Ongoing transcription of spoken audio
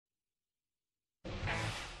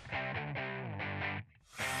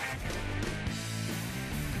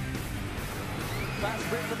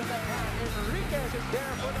brings it to the net. Enriquez is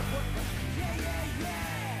there for the foot.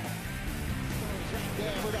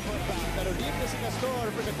 There for the football. Pero libre si Castor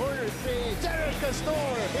for the corner three. Jared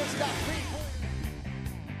Castor hits that three-point.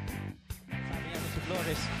 Sabi niya si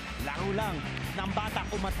Flores, laro lang ng bata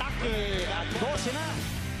umatake at 12 na.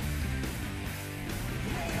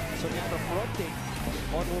 So now the fronting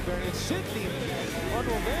on Wolverine. Sidney on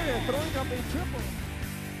Wolverine throwing up a triple.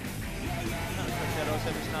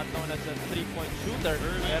 Joseph is not known as a three-point shooter.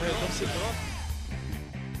 Pero itong si Cross.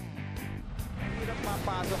 Hirap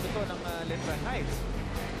mapasok ito ng Letran Heights.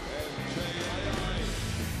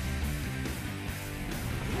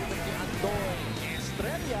 Si Andoy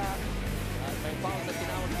Estrella. At may foul na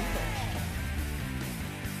tinawag dito.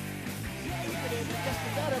 Just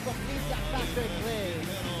better complete that backdoor play.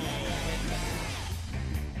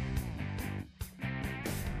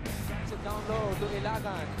 Sends it down low to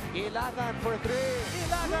Ilagan. Ilagan for three.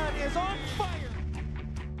 Ilagan is on fire.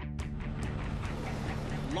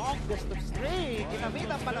 Long distance three.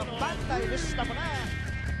 Ginamitan pa ng bantay. Lista mo na.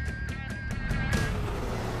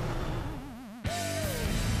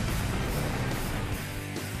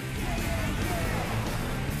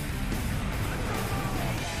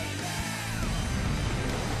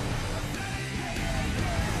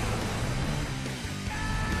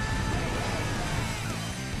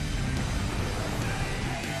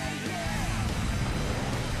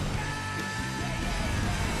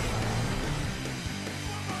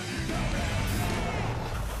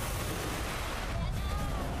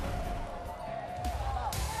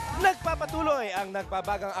 Nagpapatuloy ang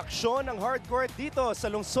nagbabagang aksyon ng hardcourt dito sa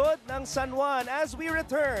lungsod ng San Juan as we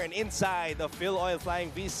return inside the Phil Oil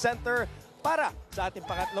Flying V Center para sa ating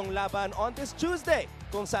pangatlong laban on this Tuesday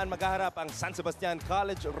kung saan maghaharap ang San Sebastian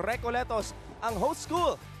College-Recoletos, ang host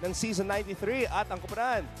school ng Season 93 at ang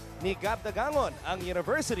kupunan ni Gab Dagangon, ang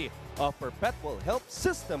University of Perpetual Health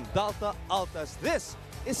System Delta Altas. This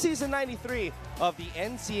is Season 93 of the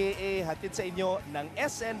NCAA, hatid sa inyo ng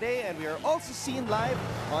SNA, and we are also seen live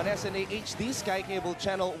on SNA HD Sky Cable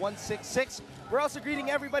Channel 166. We're also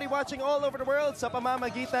greeting everybody watching all over the world sa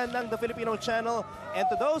pamamagitan ng The Filipino Channel, and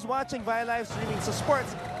to those watching via live streaming sa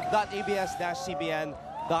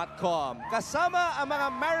sports.abs-cbn.com. Kasama ang mga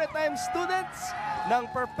maritime students ng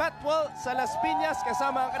Perpetual sa Las Piñas,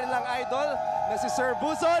 kasama ang kanilang idol na si Sir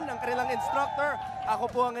Buzon, ang kanilang instructor.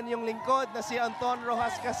 Ako po ang inyong lingkod na si Anton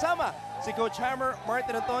Rojas, kasama si Coach Hammer,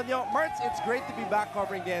 Martin Antonio. Marts, it's great to be back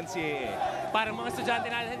covering the NCAA. Para mga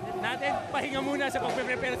estudyante natin, pahinga muna sa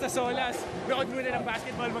pagpe-prepare sa Solas. Nood muna ng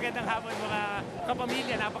basketball. Magandang hapon mga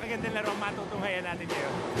kapamilya. Napakagandang laro ang matutunghayan natin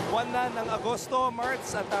ngayon. Buwan na ng Agosto,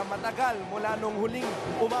 Marts, at matagal mula nung huling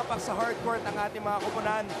umapak sa hardcourt ang ating mga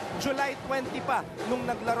kupunan. July 20 pa nung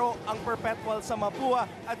naglaro ang Perpetual sa Mapua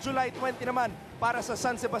at July 20 naman para sa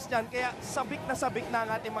San Sebastian. Kaya sabik na ang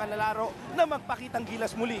ating mga lalaro na magpakitang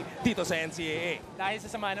gilas muli dito sa NCAA. Dahil sa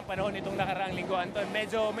sama ng panahon itong nakaraang linggo, Anton,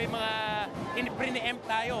 medyo may mga pre-empt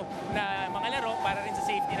tayo na mga laro para rin sa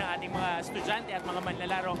safety ng ating mga estudyante at mga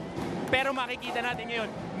manlalaro. Pero makikita natin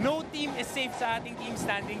ngayon, no team is safe sa ating team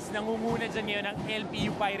standings. Nangunguna dyan ngayon ang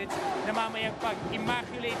LPU Pirates na mamayang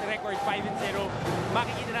pag-immaculate record 5-0.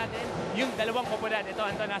 Makikita natin yung dalawang koponan. Ito,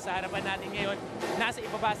 Anton, nasa harapan natin ngayon. Nasa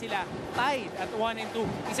ibaba sila, tied at 1-2.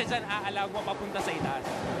 Isa dyan aalagwa papunta sa itaas.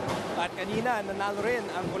 At kanina, nanalo rin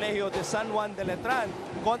ang Colegio de San Juan de Letran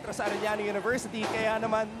kontra sa Arellano University. Kaya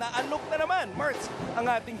naman, naalok na naman, Marts, ang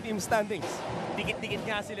ating team standings. Dikit-dikit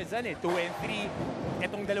nga sila dyan 2-3.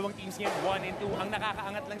 Itong dalawang teams ngayon, 1-2. Ang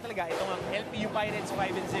nakakaangat lang talaga, itong ang LPU Pirates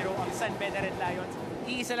 5-0, ang San Beda Red Lions,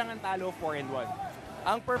 iisa lang ang talo, 4-1.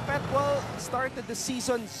 Ang Perpetual started the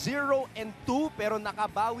season 0-2 pero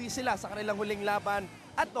nakabawi sila sa kanilang huling laban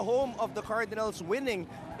at the home of the Cardinals, winning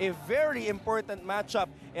a very important matchup.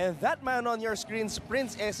 And that man on your screens,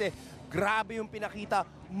 Prince Ese, grabe yung pinakita.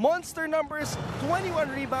 Monster numbers, 21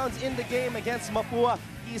 rebounds in the game against Mapua.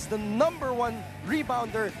 He's the #1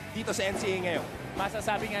 rebounder dito sa NCAA ngayon.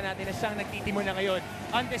 Masasabi nga natin na siyang nagtitimo na ngayon.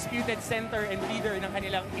 Undisputed center and leader ng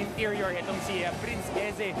kanilang interior, itong si Prince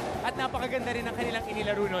Eze. At napakaganda rin ang kanilang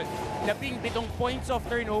inilaro nun. 17 points of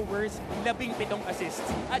turnovers, 17 assists.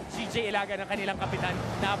 At GJ Ilaga ng kanilang kapitan,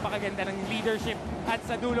 napakaganda ng leadership. At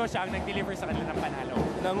sa dulo, siya ang nag-deliver sa kanilang panalo.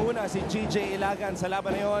 Nanguna si GJ Ilagan sa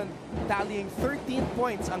laban na yun, tallying 13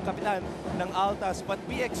 points ang kapitan ng Altas. But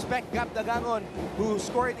we expect Gab Dagangon, who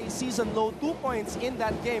scored a season-low 2 points in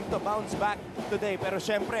that game, to bounce back today. Pero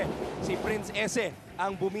syempre, si Prince Ese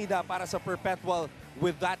ang bumida para sa Perpetual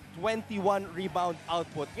with that 21 rebound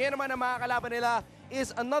output. Ngayon naman ang mga kalaban nila,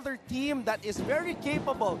 is another team that is very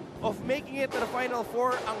capable of making it to the Final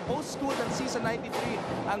Four. Ang host school ng Season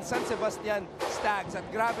 93, ang San Sebastian Stags. At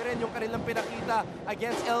grabe rin yung kanilang pinakita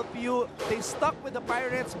against LPU. They stuck with the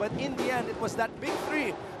Pirates, but in the end, it was that big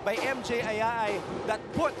three by MJ Ayay that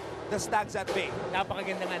put the Stags at bay.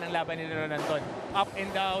 Napakaganda nga ng laban nila ron, Anton. Up and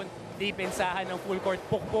down, depensahan ng full court,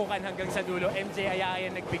 pukpukan hanggang sa dulo. MJ Ayay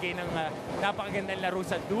nagbigay ng napakagandang laro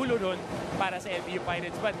sa dulo ron para sa LPU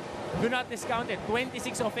Pirates. But do not discount it.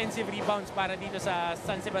 26 offensive rebounds para dito sa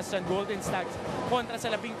San Sebastian Golden Stags kontra sa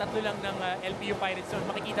 13 lang ng LPU Pirates doon.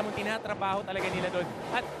 Makikita mong tinatrabaho talaga nila doon.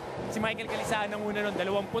 At si Michael Calisaan ang una noon, 8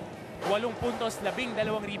 puntos, 12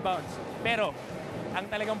 rebounds. Pero ang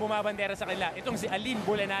talagang bumabandera sa kanila, itong si Alin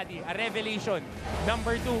Bulanadi, a revelation.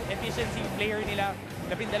 Number 2 efficiency player nila,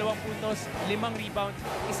 12 puntos, 5 rebounds,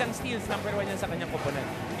 1 steals, number 1 yan sa kanyang koponan.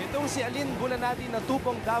 Itong si Alin Bulanadi na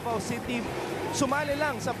tupong Davao City, sumali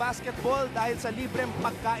lang sa basketball dahil sa libreng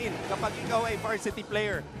pagkain kapag ikaw ay varsity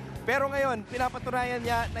player. Pero ngayon, pinapatunayan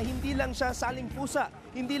niya na hindi lang siya saling pusa,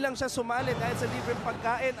 hindi lang siya sumali dahil sa libreng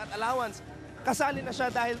pagkain at allowance. Kasali na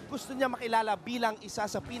siya dahil gusto niya makilala bilang isa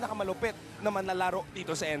sa pinakamalupit na manlalaro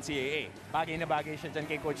dito sa NCAA. Bagay na bagay siya dyan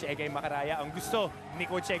kay Coach Egay Macaraya. Ang gusto ni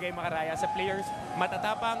Coach Egay Macaraya sa players,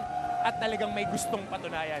 matatapang at talagang may gustong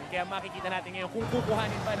patunayan. Kaya makikita natin ngayon kung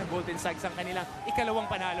kukuhanin pa ng Golden Stags ang kanilang ikalawang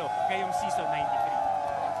panalo ngayong Season 93.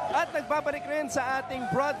 At nagbabalik rin sa ating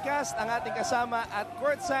broadcast ang ating kasama at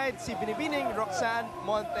courtside si Binibining Roxanne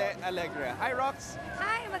Monte Alegre. Hi, Rox!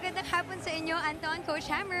 Hi! Magandang hapon sa inyo, Anton, Coach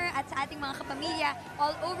Hammer, at sa ating mga kapamilya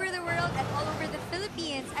all over the world and all over the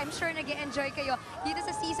Philippines. I'm sure nag-e-enjoy kayo dito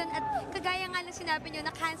sa season at kagaya nga ng sinabi nyo,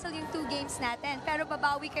 na-cancel yung 2 games natin. Pero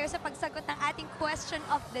babawi kayo sa pagsagot ng ating question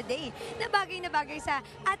of the day na bagay sa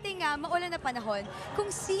ating maulan na panahon. Kung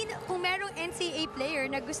merong NCAA player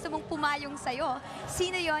na gusto mong pumayong sa'yo,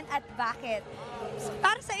 sino yon at bakit?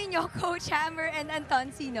 Para sa inyo, Coach Hammer and Anton,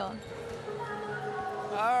 sino?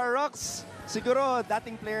 Rox, siguro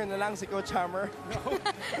dating player na lang si Coach Hammer. No,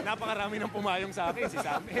 napakarami ng pumayong sa akin. Si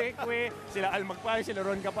Sam Ekwe, sila Al Magpay, sila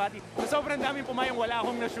Ron Capati. Sobrang daming pumayong, wala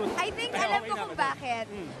akong na-shoot. I think alam ko kung bakit.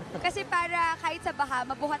 Kasi para kahit sa baha,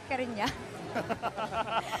 mabuhat ka rin niya.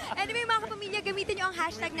 Anyway, mga kapamilya, gamitin nyo ang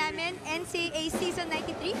hashtag namin, NCAA Season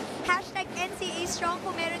 93. Hashtag NCAA Strong.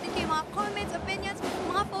 Kung meron din kayo mga comments, opinions,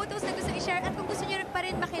 mga photos na gusto i-share. At kung gusto nyo pa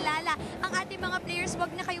rin makilala ang ating mga players,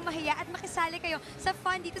 wag na kayong mahiya at makisali kayo sa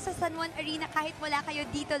fun dito sa San Juan Arena kahit wala kayo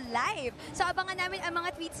dito live. So abangan namin ang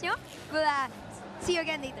mga tweets nyo. We'll see you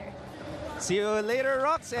again later. See you later,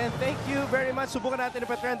 Rox, and thank you very much. Subukan natin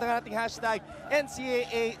ipatrend ang ating hashtag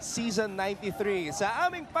NCAA Season 93. Sa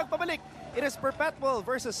aming pagpabalik, it is Perpetual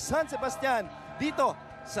versus San Sebastian dito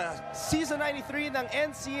sa Season 93 ng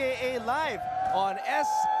NCAA Live on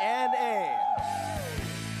SNA.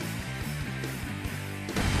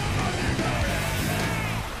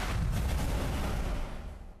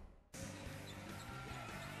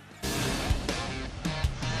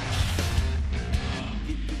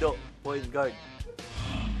 Dido, point guard.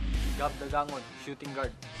 Gab Dagangon, shooting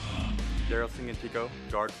guard. Daryl Singentico,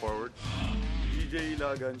 guard forward. DJ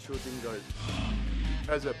Ilagan, shooting guard.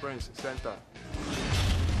 Ezra Prince, center.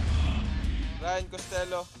 Ryan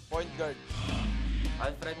Costello, point guard.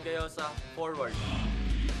 Alfred Gayosa, forward.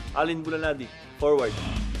 Alin Bulanadi, forward.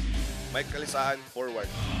 Mike Calisaan, forward.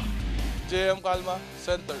 JM Calma,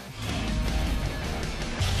 center.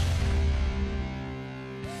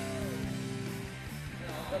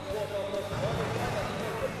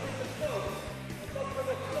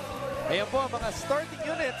 Ayan po ang mga starting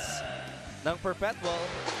units ng Perpetual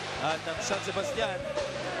at ng San Sebastian.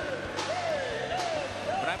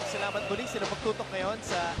 Maraming salamat muli sila pagtutok ngayon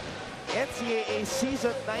sa NCAA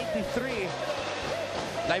Season 93.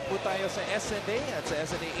 Live po tayo sa SNA at sa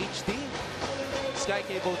SNA HD, Sky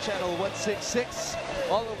Cable Channel 166,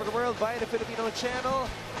 all over the world via the Filipino channel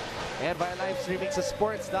and via live streaming sa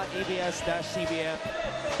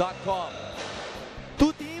sports.abs-cbn.com. 2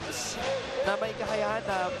 teams na may kakayahan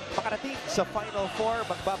na makarating sa Final Four,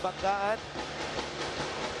 magbabanggaan.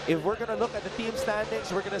 If we're gonna look at the team standings,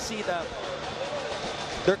 we're gonna see that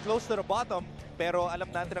they're close to the bottom, pero alam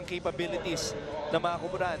natin ang capabilities ng mga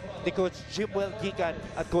kumunan ni Coach Jimwell Gikan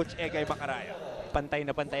at Coach Egay Macaraya. Pantay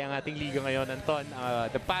na pantay ang ating liga ngayon, Anton.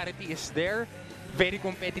 The parity is there. Very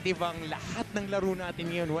competitive ang lahat ng laro natin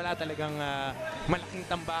ngayon. Wala talagang malaking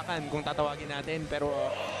tambakan kung tatawagin natin, pero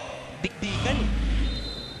dikdikan eh.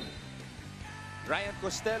 Ryan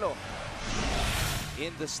Costello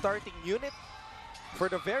in the starting unit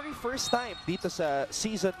for the very first time dito sa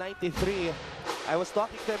Season 93. I was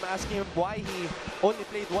talking to him, asking him why he only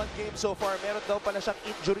played 1 game so far. Meron daw pala siyang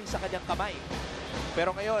injury sa kanyang kamay.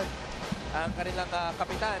 Pero ngayon, ang kanilang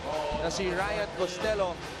kapitan na si Ryan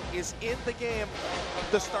Costello is in the game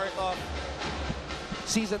to start off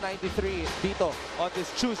Season 93 dito on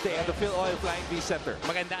this Tuesday at the Phil Oil Flying V Center.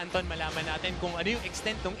 Maganda, Anton, malaman natin kung ano yung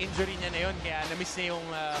extent ng injury niya na yun. Kaya na-miss niya yung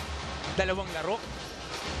dalawang laro.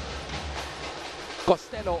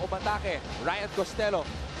 Costello umatake. Ryan Costello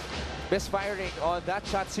misfiring on that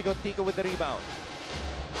shot. Sigontico with the rebound.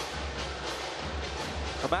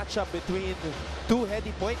 A matchup between two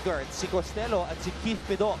heady point guards, si Costello at si Keith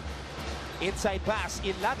Pido. Inside pass,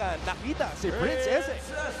 Inlagan, nakita si Prince Eze.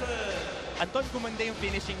 Anton, gumanda yung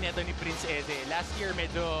finishing neto ni Prince Eze. Last year,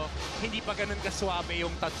 medyo hindi pa ganun kaswabe yung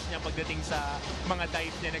touch niya pagdating sa mga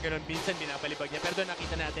dive niya na ganun. Minsan, binapalibag niya. Pero doon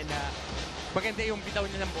nakita natin na maganda yung bitaw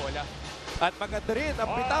niya ng bola. At maganda rin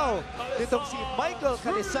ang bitaw nitong si Michael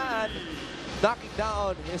Calisan, knocking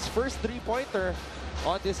down his first three-pointer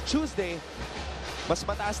on this Tuesday. Mas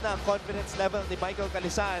mataas na ang confidence level ni Michael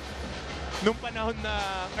Calisan. Nung panahon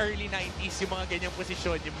na early 90s, yung mga ganyang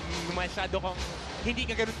posisyon, yung masyado kang hindi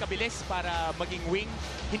ka ganun kabilis para maging wing,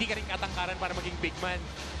 hindi ka rin katangkaran para maging big man.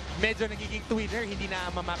 Medyo nagiging twinner, hindi na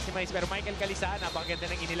ma-maximize. Pero Michael Calisan, napakaganda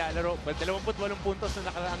ng inilalaro. 28 puntos na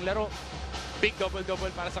nakaraang laro. Big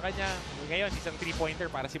double-double para sa kanya. Ngayon, isang three-pointer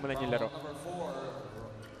para simulan yung laro.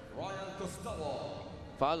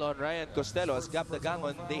 Foul on Ryan Costello as Gab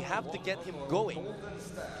Dagangon. They have to get him going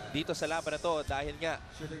dito sa laban na to dahil nga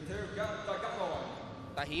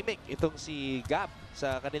tahimik itong si Gab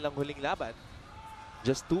sa kanilang huling laban.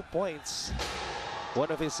 Just 2 points.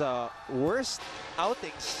 One of his worst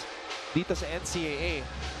outings dito sa NCAA.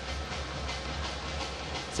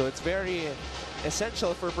 So it's very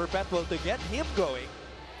essential for Perpetual to get him going.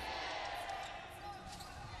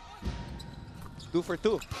 2 for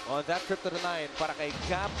 2 on that trip to the line para kay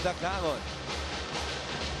Gab Dagangon.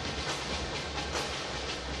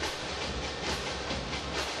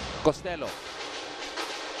 Costello.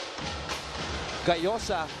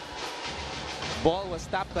 Gayosa. Ball was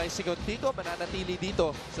tapped by Sigontico. Mananatili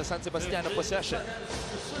dito sa San Sebastian ang possession.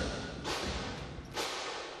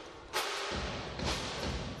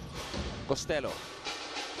 Costello.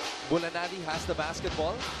 Bulanadi has the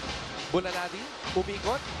basketball. Bulanadi,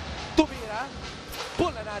 umikot. Tumira.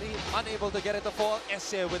 Bulanadi unable to get it to fall.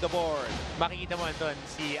 Esse with the board. Makikita mo, Anton,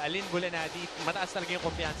 si Alin Bulanadi, mataas talaga yung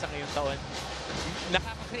kumpiyansa ngayong taon.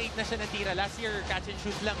 Nakaka-create na siya ng tira. Last year, catch and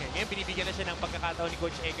shoot lang eh. Ngayon, binibigyan na siya ng pagkakataon ni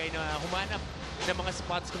Coach Egay na humanap ng mga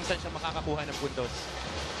spots kung saan siya makakakuha ng puntos.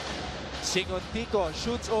 Sigontico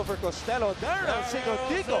shoots over Costello. Daryl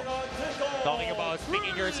Sigontico. Talking about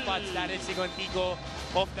picking your spots, that is Sigontico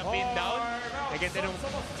off the pin down. Naganda nung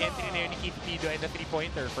entry na yun ni Keith Pido and the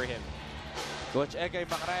three-pointer for him. Coach Egay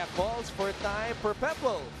Macaraya calls for time.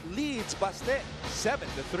 Perpetual leads Baste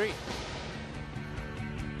 7-3.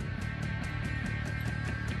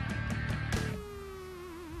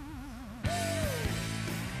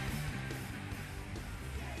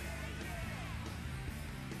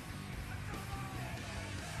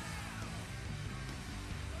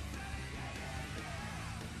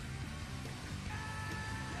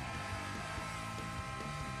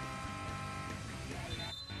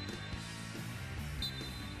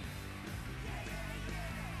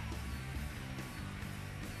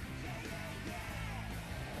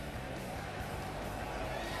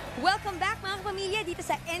 Welcome back mga kapamilya dito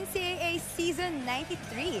sa NCAA Season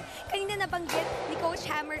 93. Kanina nabanggit ni Coach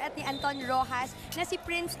Hammer at ni Anton Rojas na si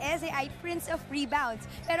Prince Eze ay Prince of Rebounds.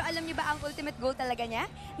 Pero alam niyo ba ang ultimate goal talaga niya?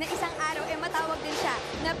 Na isang araw matawag din siya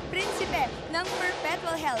na prinsipe ng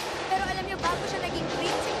Perpetual Health. Pero alam niyo, bago siya naging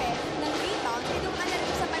prinsipe ng rebound, dumaan na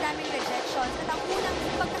rin sa maraming rejections. At ang unang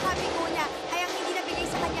pagkakabigo niya ay ang hindi nabigay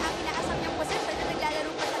sa kanya ang inaasam niyang position na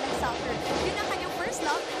naglalaro pa siya ng soccer. Yun ang kanyang first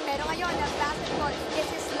love, pero ngayon na basketball is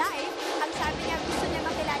his life. Ang sabi niya, gusto niya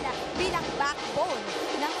makilala bilang backbone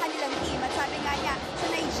ng kanilang team. At sabi nga niya, sa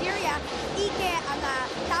Nigeria, Ike ang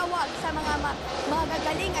tawag sa mga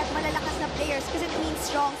magagaling at malalakas na players because it means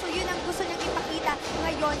strong. So yun ang gusto niyang ipakita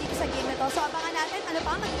ngayon dito sa game na to. So abangan natin, ano pa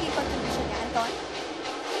ang magiging contribution niya, Anton?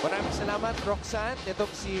 Maraming salamat, Roxanne.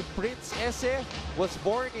 Itong si Prince Eze was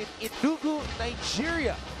born in Enugu,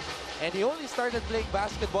 Nigeria. And he only started playing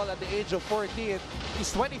basketball at the age of 14. He's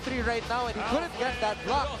 23 right now and he couldn't get that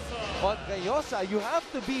block on Gayosa. You have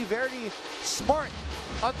to be very smart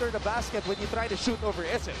under the basket when you try to shoot over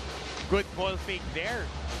Eze. Good ball fake there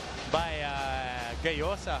by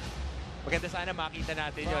Gayosa. Maganda sana makita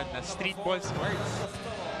natin yon na street ball smarts.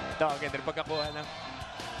 Ito, ang ganda rin pagkakuha ng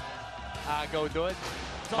agaw doon.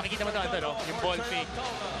 Makikita mo ito, no? Yung ball fake.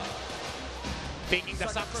 Taking the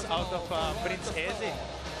socks out of Prince Eze.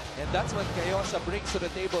 And that's what Gayosa brings to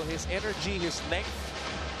the table, his energy, his length.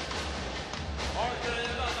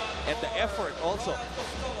 And the effort also.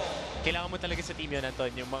 Kailangan mo talaga sa team yun, Anton,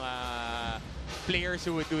 yung mga players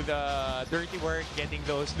who would do the dirty work, getting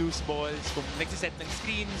those loose balls, kung nagsiset ng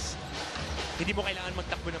screens, hindi mo kailangan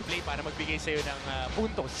magtakbo ng play para magbigay sa'yo ng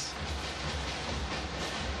puntos.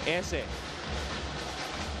 Ese.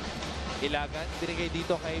 Ilagan, binigay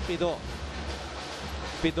dito kay Pido.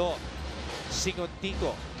 Pido.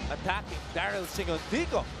 Singontico. Attacking Daryl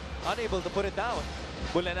Singontico. Unable to put it down.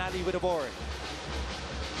 Bulanali with the board.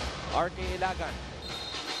 RK Ilagan.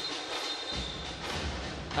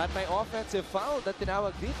 At may offensive foul na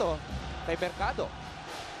tinawag dito kay Mercado.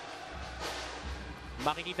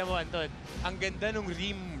 Makikita mo, Anton, ang ganda ng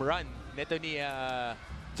rim run nito ni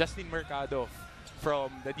Justin Mercado from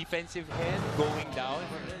the defensive end going down.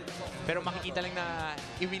 Pero makikita lang na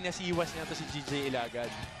iwinasiwas niya to si GJ Ilagan.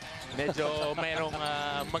 Medyo mayroong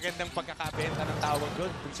magandang pagkakabenta ng tawag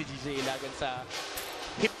doon kung si GJ Ilagan sa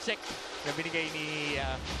hip check na binigay ni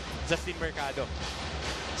Justin Mercado.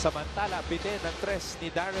 Samantala, bitin ng tres ni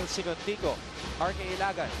Daryl Singontico. RK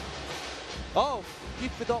Ilagan. Oh, keep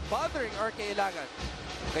it up, bothering RK Ilagan.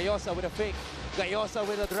 Gayosa with a fake. Gayosa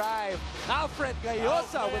with a drive. Alfred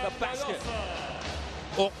Gayosa with a basket.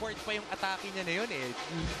 Awkward pa yung atake niya na yun eh.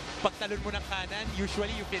 Pagtalon mo ng kanan,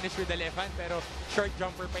 usually you finish with the left hand, pero short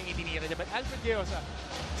jumper pa yung itinira niya. But Alfred Gayosa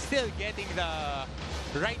still getting the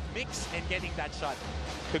right mix and getting that shot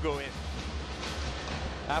to go in.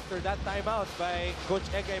 After that timeout by Coach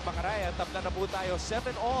Egay Macaraya, tabla na po tayo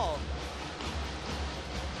 7-all.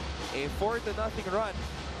 A 4-0 run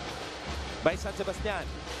by San Sebastian.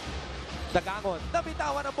 Dagangon,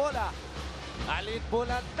 nabitawan ang bola. Alin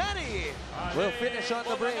Bulanani will finish on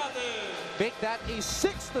the break. Make that a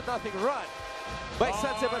 6-0 run by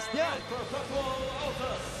San Sebastian.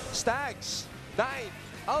 Stags, 9.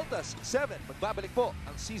 Altas, 7. Magbabalik po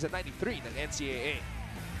ang season 93 ng NCAA.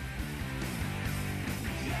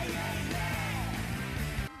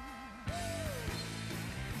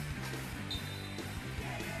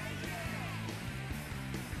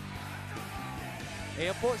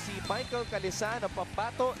 Ayan po si Michael Calisan, ang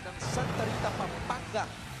pambato ng Santa Rita, Pampanga.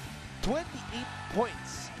 28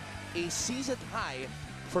 points. A season high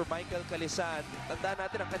for Michael Calisan. Tandaan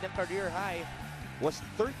natin ang kanyang career high was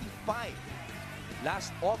 35 last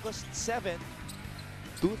August 7,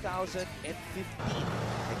 2015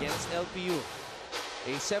 against LPU.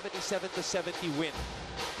 A 77-70 win.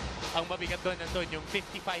 Ang mabigat doon, Anton, yung 55%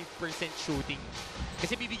 shooting.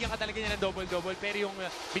 Kasi bibigyan ka talaga niya ng double-double, pero yung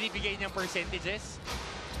binibigay niyang percentages,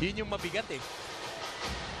 yun yung mabigat eh.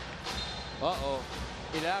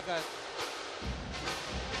 Ilagan.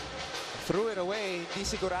 Threw it away. Hindi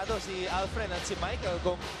sigurado si Alfred at si Michael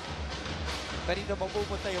kung kanino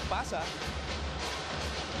mapupunta yung pasa.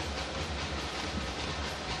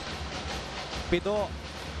 Pido.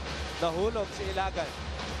 Nahulog si Ilagan.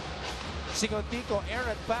 Singontico,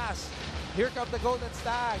 errant pass. Here come the Golden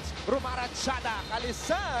Stags. Rumaranchada,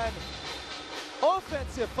 Calisan.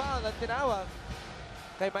 Offensive foul ang tinawag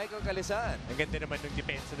kay Michael Calisan. Ang ganda naman ng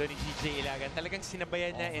depensa doon ni GJ Ilagan. Talagang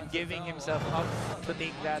sinabayan niya and giving himself up to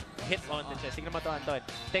take that hit on the chest. Tingnan mo ito, Anton.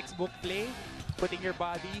 Textbook play, putting your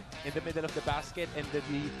body in the middle of the basket and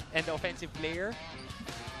the offensive player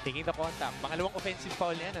taking the contact. Pangalawang offensive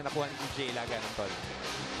foul niya na nakuha ni GJ Ilagan, Anton.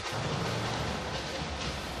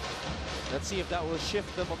 Let's see if that will shift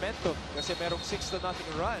the momentum kasi merong 6-0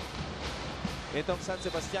 run. Itong San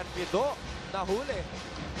Sebastian. Pido, nahuli.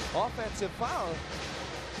 Offensive foul.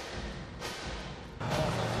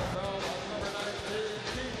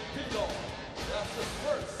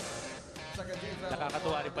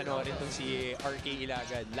 Nakakatuwa rin panoorin itong si RK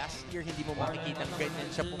Ilagan. Last year, hindi mo makikita ganyan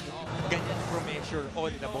siya ganyan pro-measure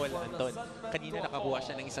on the ball, Anton. Kanina nakakuha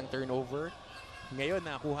siya ng isang turnover. Ngayon,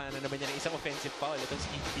 nakakuha na naman niya ng isang offensive foul. Itong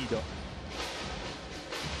si Pido.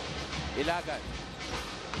 Ilagan.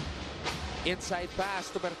 Inside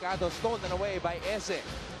pass to Mercado. Stolen away by Eze.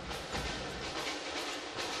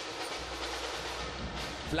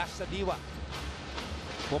 Flash sa Diwa.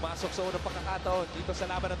 Pumasok sa unang pagkakataon dito sa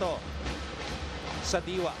laban na to. Sa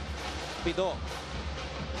Diwa. Pido.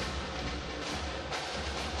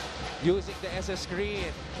 Using the SS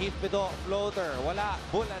screen. Keith Pido. Floater. Wala.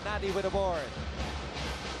 Bulanani with the board.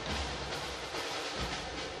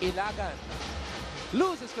 Ilagan.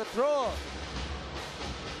 Loses control.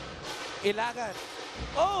 Ilagan.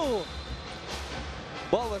 Oh!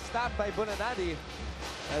 Ball was stopped by Bulanani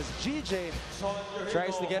as GJ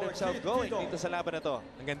tries to get himself going dito sa laban na to.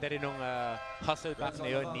 Ang ganda rin nung hustle back na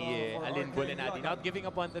yun ni Alin Bulanadi. Not giving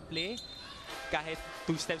up on the play. Kahit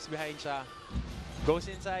 2 steps behind siya, goes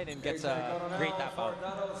inside and gets a great tap out.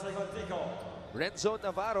 Renzo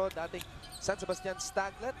Navarro, dating San Sebastian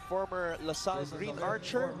Staglet, former LaSalle Green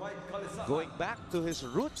Archer, going back to his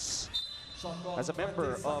roots as a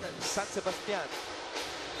member of San Sebastian.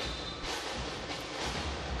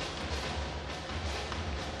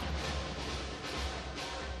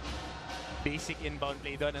 Basic inbound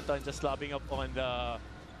play doon, Anton, just lobbing up on the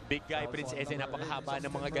big guy. Prince Eze, napakahaba ng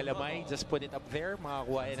mga galamay. Just put it up there,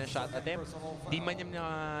 makakuha yan ng shot attempt. Di man niya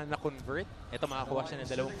na-convert. Ito, makakuha siya ng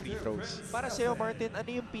 2 free throws. Para sa'yo, Martin, ano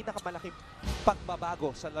yung pinakamalaking pagbabago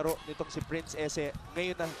sa laro nitong si Prince Eze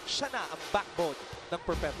ngayon na siya na ang backbone ng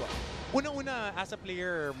Perpetual? Unang-una, as a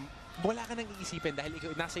player, wala ka nang iisipin dahil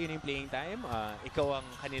nasa iyo na yung playing time. Ikaw ang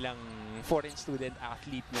kanilang foreign student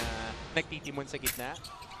athlete na nagtitimon sa gitna.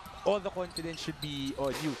 All the confidence should be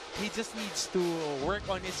on you. He just needs to work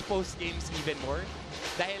on his post games even more.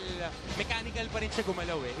 Dahil mechanical pa rin siya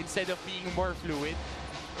gumalaw eh, instead of being more fluid.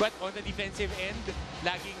 But on the defensive end,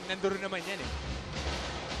 laging nanduro naman yan eh.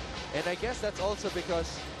 And I guess that's also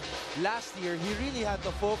because last year, he really had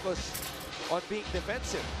to focus on being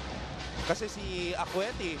defensive. Kasi si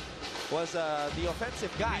Acueti was the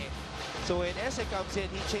offensive guy. So when Eze comes in,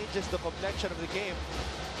 he changes the complexion of the game.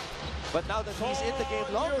 But now that he's in the game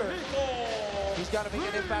longer, he's got to make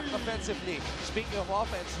an impact offensively. Speaking of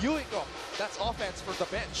offense, Yuiko, that's offense from the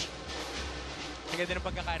bench. Ang ganda ng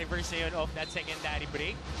pagkaka-reverse na yun of that secondary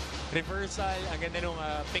break. Reversal, ang ganda ng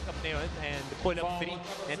pick-up na yun. And pull-up 3,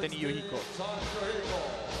 Anthony Yuiko.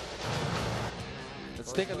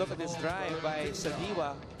 Let's take a look at this drive by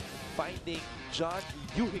Sadiwa, finding John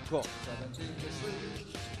Yuiko.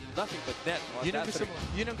 Nothing but net on Yun ang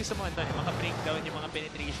that gusto mo, Anton, maka-breakdown yung mga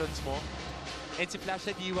penetrations mo. And si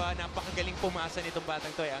Flash Sadiwa, napakagaling pumasa nitong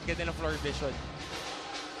batang to eh. Ang ganda ng floor vision.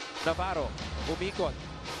 Navarro, umikot.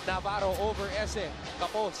 Navarro over Eze.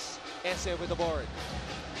 Kapos. Eze with the board.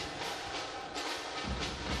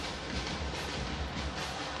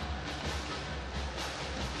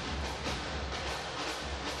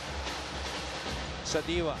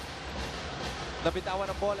 Sadiwa.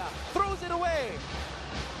 Nabitawan ng bola. Throws it away.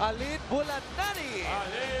 Alin Bulanani.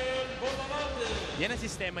 Yan ang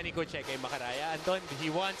sistema ni Coach Eke Macaraya. Anton, he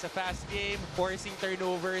wants a fast game, forcing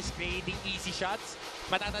turnovers, creating easy shots.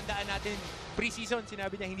 Matatandaan natin, pre-season,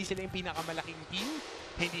 sinabi niya hindi sila yung pinakamalaking team,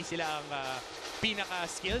 hindi sila ang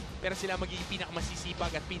pinaka-skilled, pero sila magiging pinakamasisipag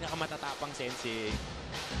at pinakamatatapang sa NCAA.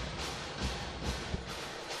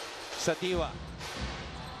 Sadiwa.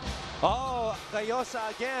 Oh, Gayosa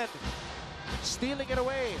again. Stealing it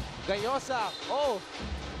away. Gayosa. Oh,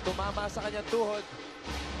 tumama sa kanyang tuhod.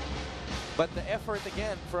 But the effort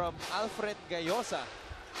again from Alfred Gayosa.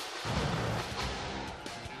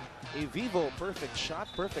 A Vivo perfect shot,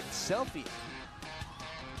 perfect selfie.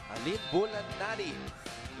 Alin Bulanani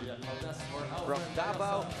from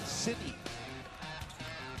Davao City.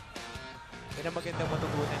 Yan ang magandang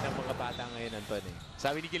matutunan ng mga bata ngayon, Anton. Eh.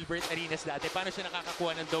 Sabi ni Gilbert Arenas dati, paano siya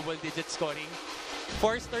nakakakuha ng double-digit scoring?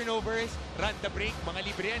 Force turnovers, run the break, mga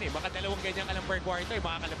libre yan eh. Maka 2 ganyan ka lang per quarter,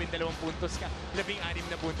 makakalabing 2 puntos ka,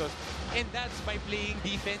 16 na puntos. And that's by playing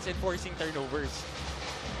defense and forcing turnovers.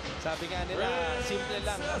 Sabi nga nila, simple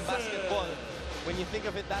lang ang basketball. When you think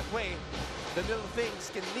of it that way, the little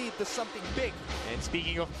things can lead to something big. And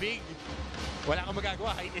speaking of big, wala kang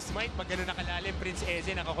magagawa. Kahit Smite, pag gano'n nakalalim, Prince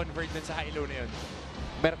Eze nakakonvert dun sa high-low na yun.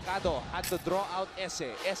 Mercado had to draw out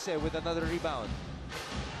Eze. Eze with another rebound.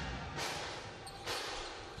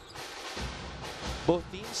 Both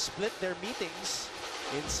teams split their meetings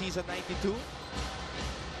in season 92.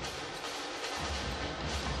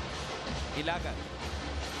 Ilagan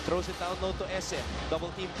throws it down low to Eze.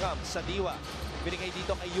 Double team comes. Sadiwa. Binigay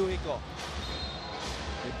dito kay Yuiko.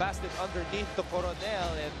 They passed it underneath to Coronel,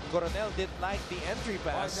 and Coronel didn't like the entry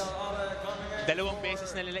pass. 2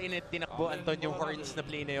 beses na nila tinakbo, Anton, yung Horns na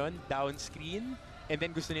play na yun, down screen. And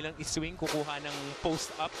then gusto nilang iswing, kukuha ng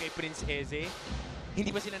post-up kay Prince Eze.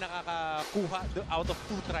 Hindi pa sila nakakakuha out of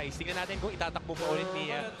 2 tries. Tingnan natin kung itatakbo pa ulit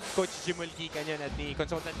ni Coach Jimol Kikan yun at ni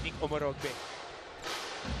Consultant Nick Omorogbe.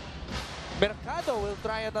 Mercado will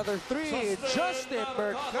try another 3. Justin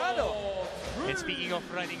Mercado. And speaking of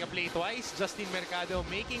running a play twice, Justin Mercado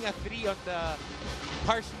making a 3 on the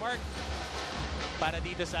harsh mark para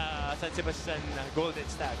dito sa San Sebastian Golden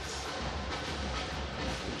Stags.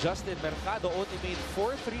 Justin Mercado only made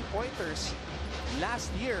 4 3-pointers last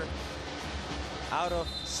year out of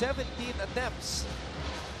 17 attempts.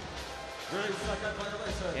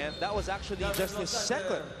 And that was actually just his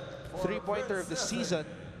second 3-pointer of the season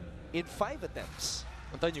in 5 attempts.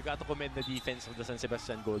 Anton, you got to commend the defense of the San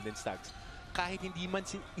Sebastian Golden Stags. kahit hindi man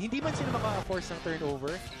sila maka-force ng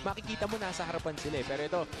turnover, makikita mo nasa harapan sila eh. Pero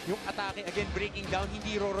ito, yung atake, again, breaking down,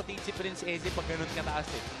 hindi ro-rotate si Prince Eze pag ganun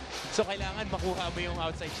kataas eh. So kailangan makuha mo yung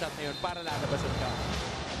outside shot na yun para lalabasan ka.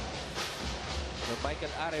 So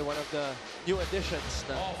Michael Are, one of the new additions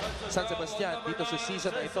na San Sebastian dito sa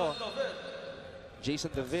season na ito.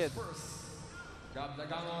 Jason David.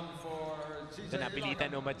 So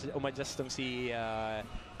napilitan umadjust tong si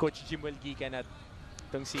Coach Jimwell Gikan at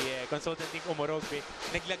itong si consultant Nick Omorogbe.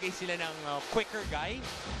 Naglagay sila ng quicker guy.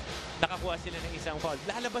 Nakakuha sila ng isang foul.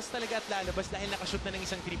 Lalabas talaga at lalabas dahil nakashoot na ng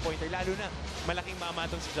isang 3-pointer. Lalo na malaking mama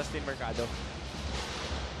itong si Justin Mercado.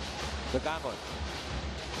 Dagangon.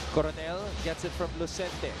 Coronel gets it from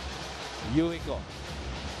Lucente. Yuico.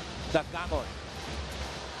 Dagangon.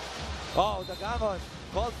 Oh, Dagangon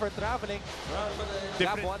called for traveling.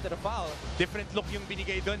 Gab wanted a foul. Different look yung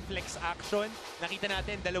binigay doon. Flex action. Nakita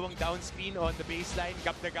natin dalawang down screen on the baseline.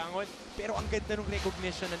 Gab Dagangon. Pero ang ganda ng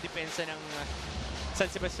recognition ng depensa ng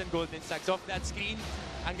San Sebastian Golden Stags. Off that screen,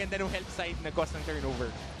 ang ganda ng help side na cause ng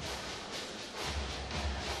turnover.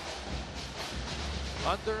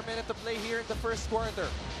 Under a minute to play here in the first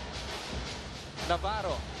quarter.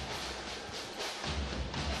 Navarro.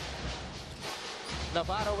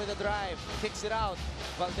 Navarro with a drive. Kicks it out.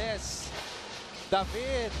 Valdez.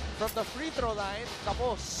 David from the free throw line.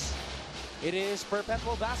 Tapos. It is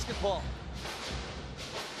Perpetual basketball.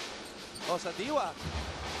 O sa Diwa.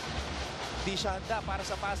 Di siya handa para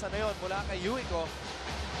sa pasa na yun mula kay Yuico.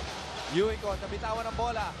 Yuico, nabitawan ng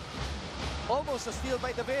bola. Almost a steal by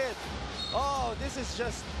David. Oh, this is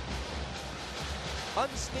just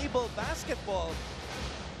unstable basketball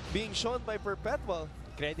being shown by Perpetual.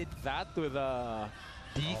 Credit that to the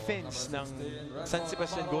defense ng San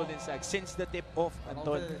Sebastian Golden Stags since the tip-off,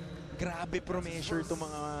 Anton. Grabe pressure itong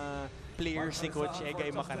mga players ni Coach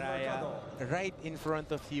Egay Macaraya right in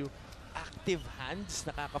front of you. Active hands,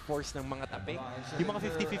 nakaka-force ng mga tape. Yung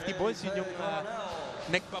mga 50-50 balls, yun yung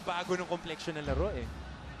nagbabago ng complexion ng laro eh.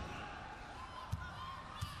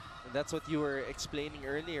 And that's what you were explaining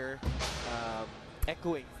earlier,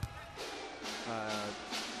 echoing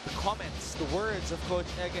the comments, the words of Coach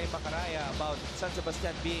Egay Macaraya about San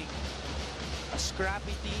Sebastian being a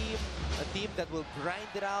scrappy team, a team that will grind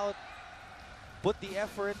it out, put the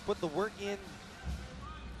effort, put the work in,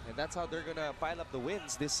 and that's how they're gonna pile up the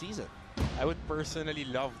wins this season. I would personally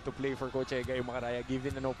love to play for Coach Egay Macaraya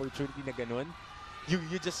given an opportunity na ganun. You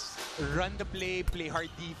just run the play hard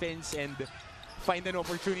defense, and find an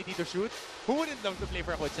opportunity to shoot. Who wouldn't love to play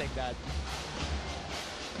for a coach like that?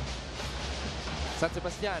 San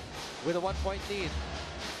Sebastian with a 1-point lead.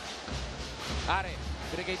 Are,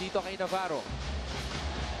 binigay dito kay Navarro.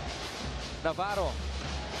 Navarro,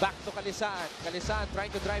 back to Calisan. Calisan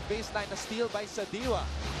trying to drive baseline, a steal by Sadiwa.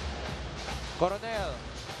 Coronel,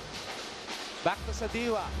 back to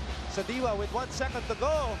Sadiwa. Sadiwa with 1 second to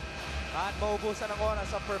go. At maubusan ang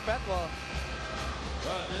oras sa Perpetual.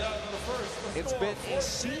 It's been a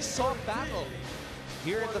seesaw battle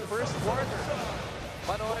here in the first quarter.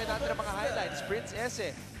 Panoorin natin ang mga highlights. Prince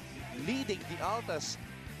Eze leading the Altas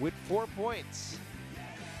with 4 points.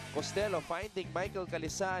 Costello finding Michael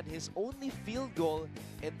Calisan his only field goal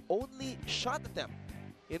and only shot attempt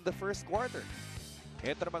in the first quarter.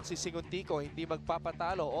 Ito namang si Singuntico, hindi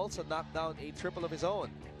magpapatalo, also knocked down a triple of his own.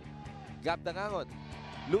 Gab Dagangon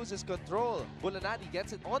loses control. Bulanadi gets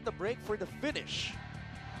it on the break for the finish.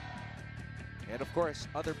 And of course,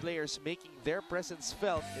 other players making their presence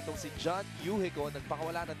felt. Itong si John Yuhico,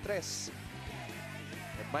 nagpakawala ng 3.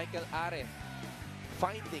 And Michael Are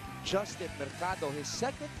finding Justin Mercado, his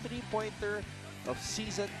second 3-pointer of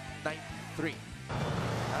season 93.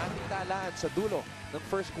 Ating talaan sa dulo ng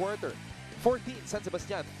first quarter. 14 San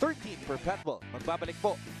Sebastian, 13 Perpetual. Magbabalik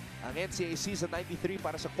po ang NCAA season 93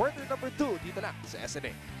 para sa quarter number 2 dito lang sa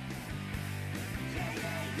SNA.